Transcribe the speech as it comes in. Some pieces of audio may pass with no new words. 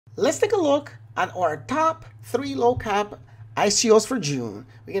Let's take a look at our top 3 low cap ICOs for June.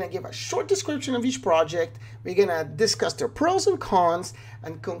 We're going to give a short description of each project. We're going to discuss their pros and cons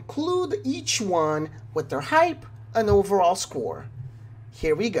and conclude each one with their hype and overall score.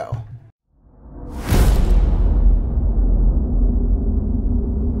 Here we go.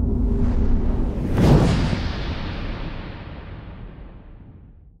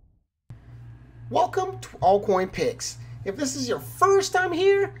 Welcome to Altcoin Picks. If this is your first time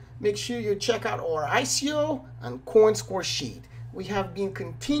here, make sure you check out our ICO and coin score sheet. We have been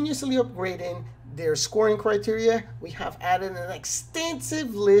continuously upgrading their scoring criteria. We have added an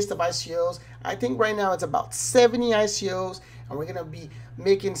extensive list of ICOs. I think right now it's about 70 ICOs, and we're gonna be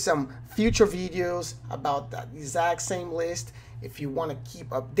making some future videos about that exact same list. If you want to keep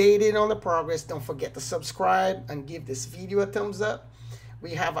updated on the progress, don't forget to subscribe and give this video a thumbs up.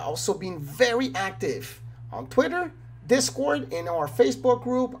 We have also been very active on Twitter, Discord, and our Facebook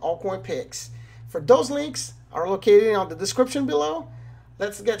group, Altcoin Picks. For those links are located on the description below.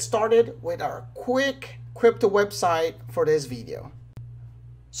 Let's get started with our quick crypto website for this video.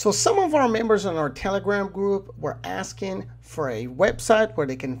 So some of our members on our Telegram group were asking for a website where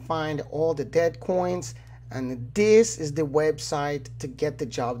they can find all the dead coins, and this is the website to get the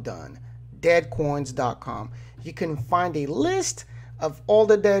job done, deadcoins.com. You can find a list of all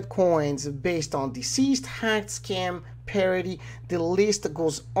the dead coins based on deceased, hacked, scam, parody. The list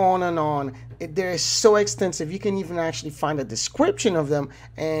goes on and on. They're so extensive. You can even actually find a description of them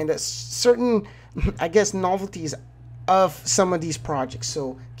and certain, I guess, novelties of some of these projects.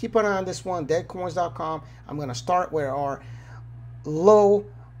 So keep an eye on this one, deadcoins.com. I'm going to start with our low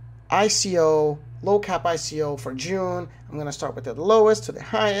ICO, low cap ICO for June. I'm going to start with the lowest to the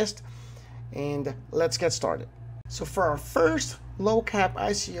highest, and let's get started. So for our first low cap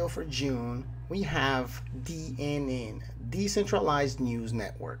ICO for June, we have DNN, Decentralized News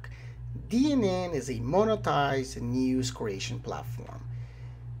Network. DNN is a monetized news creation platform.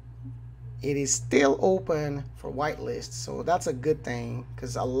 It is still open for whitelist, so that's a good thing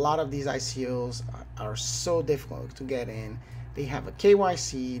because a lot of these ICOs are so difficult to get in. They have a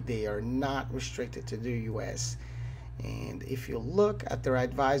KYC, they are not restricted to the US. And if you look at their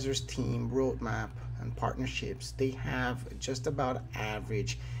advisors team roadmap and partnerships, they have just about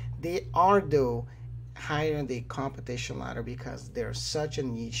average. They are though higher in the competition ladder because they're such a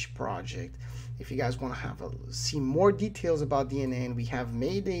niche project. If you guys want to see more details about DNN, we have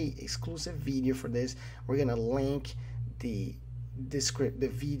made a exclusive video for this. We're gonna link the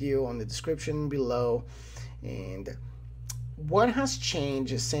video on the description below. And what has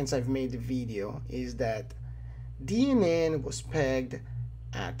changed since I've made the video is that DNN was pegged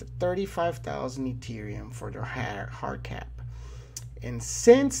at 35,000 Ethereum for their hard cap. And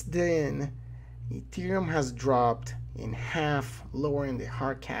since then, Ethereum has dropped in half, lowering the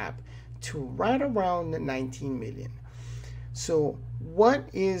hard cap to right around 19 million. So what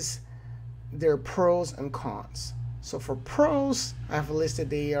is their pros and cons? So for pros, I've listed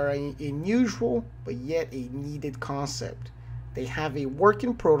they are a neutral but yet a needed concept. They have a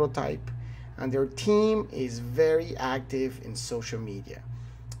working prototype, and their team is very active in social media,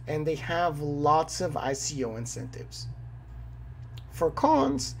 and they have lots of ICO incentives. For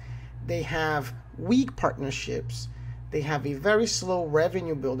cons, they have weak partnerships. They have a very slow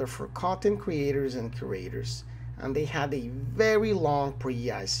revenue builder for content creators and curators, and they had a very long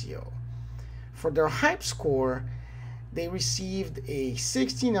pre-ICO. For their hype score, they received a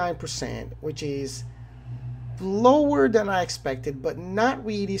 69%, which is lower than I expected, but not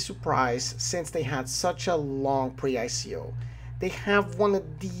really surprised since they had such a long pre-ICO. They have one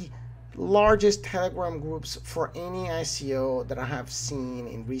of the largest Telegram groups for any ICO that I have seen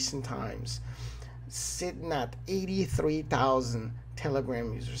in recent times, sitting at 83,000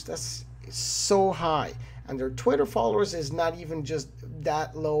 Telegram users. That's so high. And their Twitter followers is not even just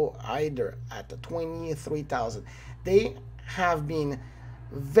that low either, at the 23,000. They have been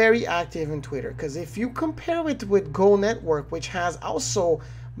very active in Twitter, because if you compare it with Go Network, which has also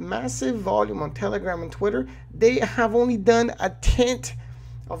massive volume on Telegram and Twitter, they have only done a tenth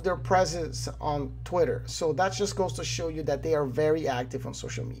of their presence on Twitter. So that just goes to show you that they are very active on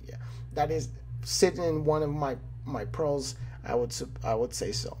social media. That is sitting in one of my pros, I would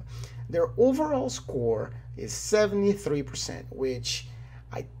say so. Their overall score is 73%, which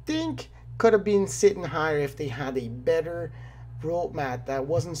I think could have been sitting higher if they had a better roadmap that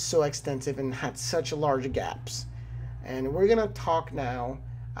wasn't so extensive and had such large gaps. And we're gonna talk now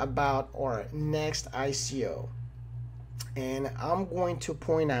about our next ICO, and I'm going to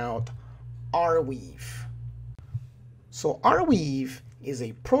point out Arweave. So Arweave is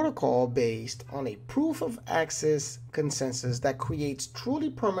a protocol based on a proof of access consensus that creates truly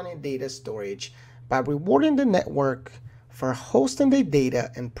permanent data storage by rewarding the network for hosting the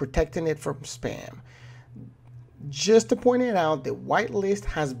data and protecting it from spam. Just to point it out, the whitelist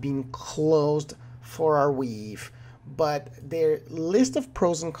has been closed for Arweave, but their list of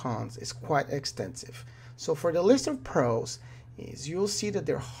pros and cons is quite extensive. So for the list of pros, is you'll see that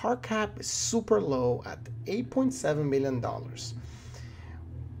their hard cap is super low at $8.7 million.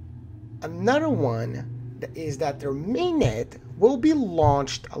 Another one is that their mainnet will be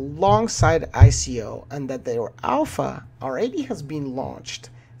launched alongside ICO, and that their alpha already has been launched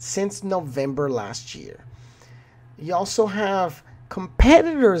since November last year. You also have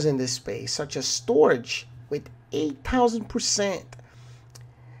competitors in this space, such as Storage, with 8,000%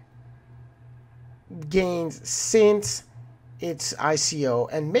 gains since its ICO,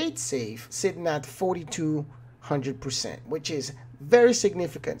 and MadeSafe sitting at 4,200%, which is very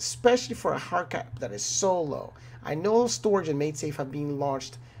significant, especially for a hard cap that is so low. I know Storage and MadeSafe have been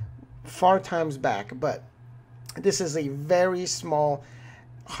launched far times back, but this is a very small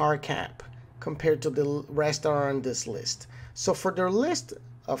hard cap compared to the rest are on this list. So for their list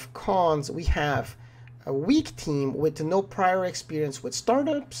of cons, we have a weak team with no prior experience with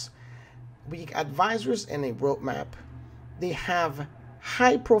startups, weak advisors, and a roadmap. They have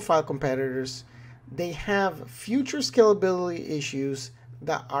high profile competitors. They have future scalability issues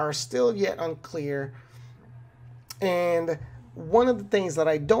that are still yet unclear. And one of the things that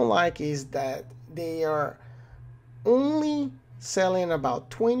I don't like is that they are only selling about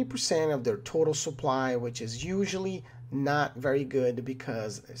 20% of their total supply, which is usually not very good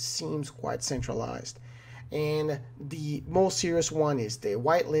because it seems quite centralized. And the most serious one is the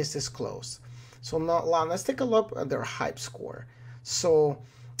whitelist is closed. So now let's take a look at their hype score. So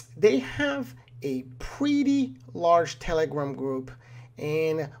they have a pretty large Telegram group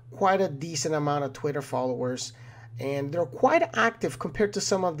and quite a decent amount of Twitter followers, and they're quite active compared to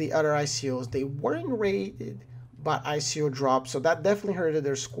some of the other ICOs. They weren't rated, but ICO dropped, so that definitely hurted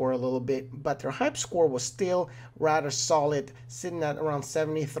their score a little bit, but their hype score was still rather solid, sitting at around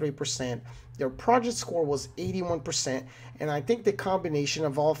 73%. Their project score was 81%, and I think the combination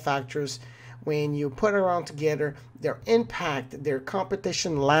of all factors, when you put it around together, their impact, their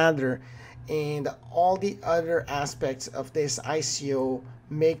competition ladder, and all the other aspects of this ICO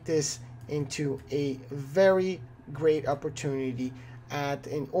make this into a very great opportunity at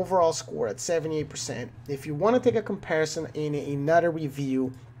an overall score at 78%. If you want to take a comparison in another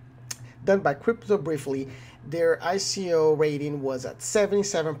review done by Crypto Briefly, their ICO rating was at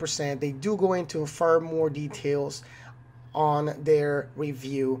 77%. They do go into far more details on their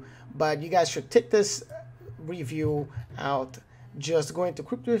review, but you guys should take this review out. Just go into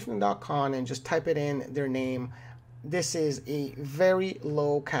cryptobriefly.com and just type it in their name. This is a very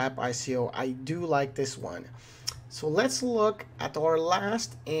low cap ICO. I do like this one. So let's look at our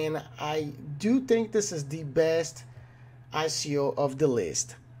last, and I do think this is the best ICO of the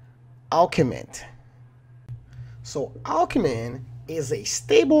list, Alchemint. So Alchemint is a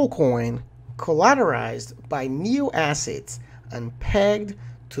stable coin collateralized by NEO assets and pegged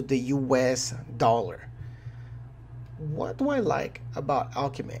to the US dollar. What do I like about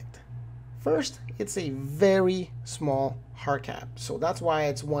Alchemint? First, it's a very small hard cap, so that's why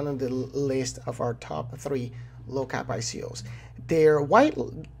it's one of the list of our top 3 low cap ICOs. Their white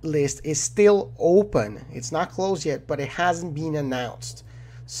list is still open. It's not closed yet, but it hasn't been announced.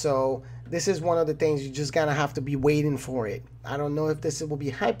 So this is one of the things you just gotta have to be waiting for it. I don't know if this will be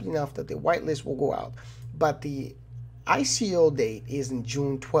hype enough that the white list will go out, but the ICO date is in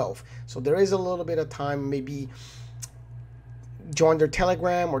June 12th. So there is a little bit of time. Maybe join their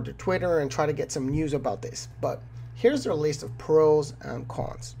Telegram or their Twitter and try to get some news about this. But here's their list of pros and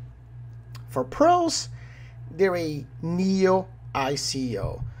cons. For pros, they're a NEO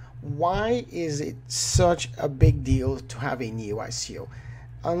ICO. Why is it such a big deal to have a NEO ICO?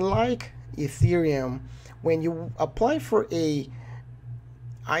 Unlike Ethereum, when you apply for a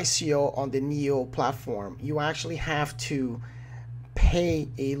ICO on the NEO platform, you actually have to pay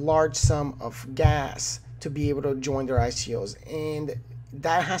a large sum of gas to be able to join their ICOs, and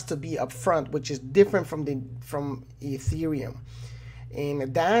that has to be upfront, which is different from Ethereum,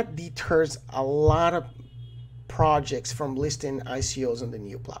 and that deters a lot of projects from listing ICOs on the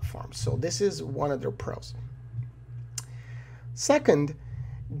NEO platform. So this is one of their pros. Second,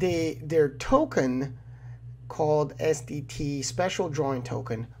 their token called SDT, Special Drawing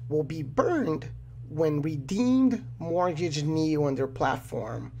Token, will be burned when redeemed mortgage NEO on their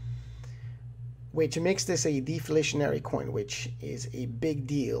platform. which makes this a deflationary coin, which is a big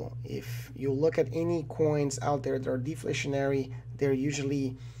deal. If you look at any coins out there that are deflationary, they're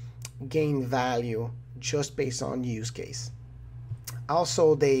usually gain value just based on use case.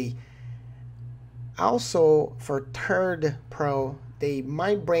 Also, for Third Pro, they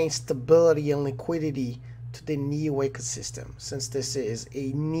might bring stability and liquidity to the NEO ecosystem, since this is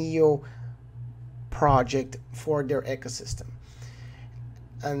a NEO project for their ecosystem.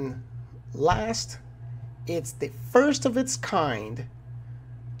 And last, it's the first of its kind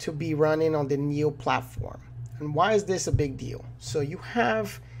to be running on the NEO platform. And why is this a big deal? So you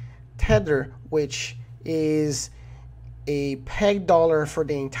have Tether, which is a peg dollar for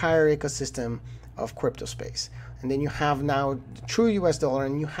the entire ecosystem of crypto space. And then you have now the true US dollar,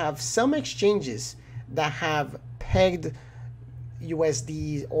 and you have some exchanges that have pegged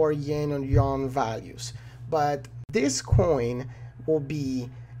USD or yen or yuan values. But this coin will be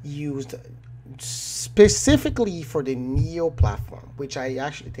used specifically for the NEO platform, which I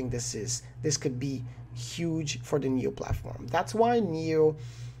actually think this could be huge for the NEO platform. That's why NEO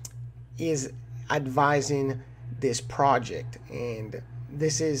is advising this project, and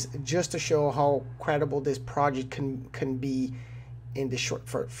this is just to show how credible this project can be in the short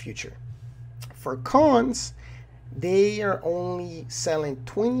future. For cons, they are only selling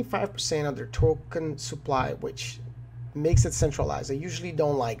 25% of their token supply, which makes it centralized. I usually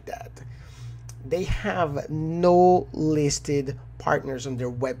don't like that. They have no listed partners on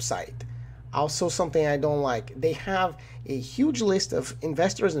their website. Also, something I don't like, they have a huge list of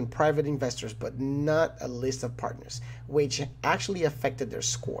investors and private investors, but not a list of partners, which actually affected their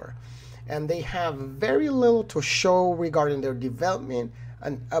score. And they have very little to show regarding their development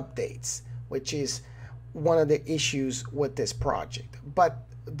and updates, which is one of the issues with this project. But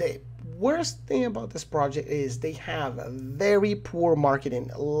the worst thing about this project is they have a very poor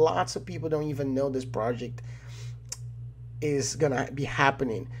marketing. Lots of people don't even know this project is gonna be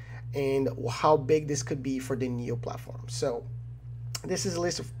happening and how big this could be for the NEO platform. So this is a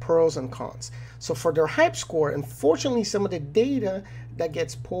list of pros and cons. So for their hype score, unfortunately, some of the data that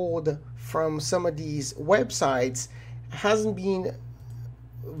gets pulled from some of these websites hasn't been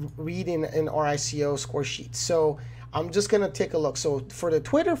reading in our ICO score sheet. So I'm just gonna take a look. So for the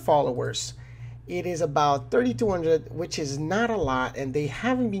Twitter followers, it is about 3,200, which is not a lot, and they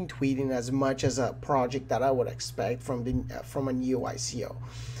haven't been tweeting as much as a project that I would expect from a NEO ICO.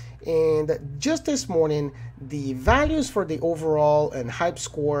 And just this morning, the values for the overall and hype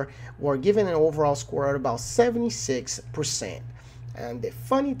score were given an overall score at about 76%. And the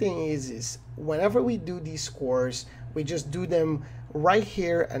funny thing is whenever we do these scores, we just do them right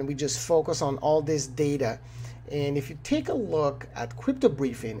here and we just focus on all this data. And if you take a look at Crypto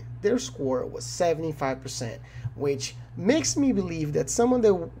Briefing, their score was 75%, which makes me believe that some of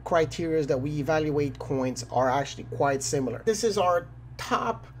the criteria that we evaluate coins are actually quite similar. This is our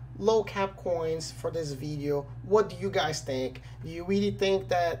top low cap coins for this video. What do you guys think? Do you really think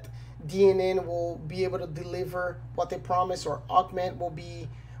that DNN will be able to deliver what they promise, or Augment will be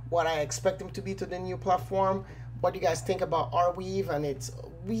what I expect them to be to the new platform? What do you guys think about Arweave and its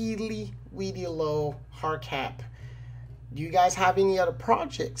really low hard cap? Do you guys have any other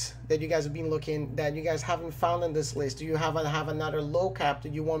projects that you guys have been looking that you guys haven't found in this list? Do you have another low cap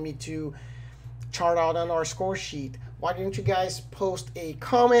that you want me to chart out on our score sheet? Why don't you guys post a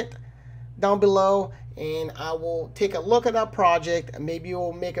comment down below, and I will take a look at that project, and maybe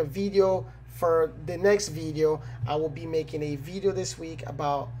we'll make a video for the next video. I will be making a video this week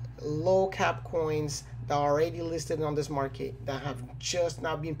about low cap coins that are already listed on this market that have just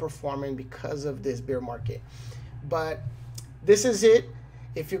not been performing because of this bear market. But this is it.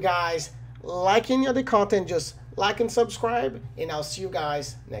 If you guys like any of the content, just like and subscribe, and I'll see you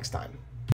guys next time.